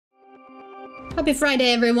Happy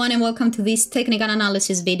Friday everyone and welcome to this technical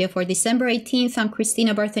analysis video for December 18th. I'm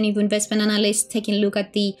Christina Barthenivo, investment analyst, taking a look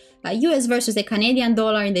at the US versus the Canadian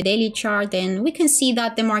dollar in the daily chart, and we can see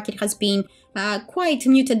that the market has been quite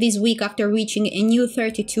muted this week after reaching a new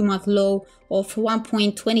 32-month low of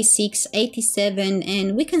 1.2687,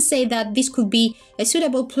 and we can say that this could be a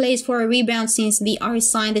suitable place for a rebound since the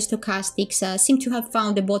RSI and the stochastics seem to have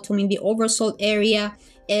found the bottom in the oversold area.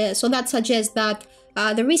 So that suggests that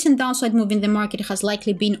the recent downside move in the market has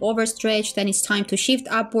likely been overstretched and it's time to shift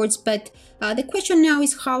upwards, but the question now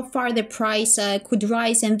is how far the price could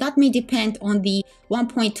rise, and that may depend on the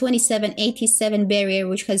 1.2787 barrier,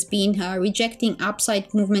 which has been rejecting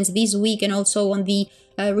upside movements this week, and also on the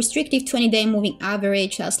restrictive 20-day moving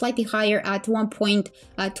average, slightly higher at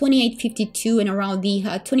 1.2852 and around the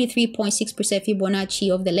 23.6% Fibonacci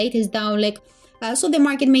of the latest down leg. So the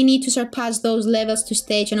market may need to surpass those levels to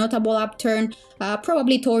stage a notable upturn,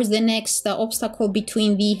 probably towards the next obstacle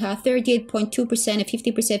between the 38.2% and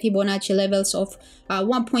 50% Fibonacci levels of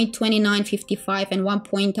 1.2955 and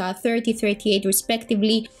 1.3038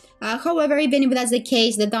 respectively. However, even if that's the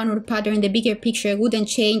case, the downward pattern in the bigger picture wouldn't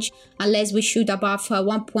change unless we shoot above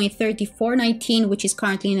 1.3419, which is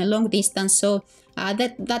currently in a long distance. So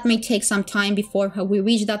that may take some time before we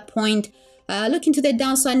reach that point. Looking to the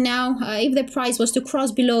downside now, if the price was to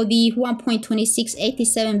cross below the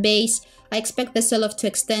 1.2687 base, I expect the sell-off to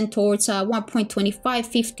extend towards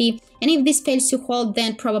 1.2550, and if this fails to hold,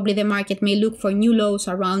 then probably the market may look for new lows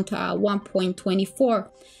around 1.24.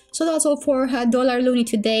 So that's all for dollar loonie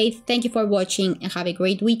today. Thank you for watching and have a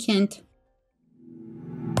great weekend.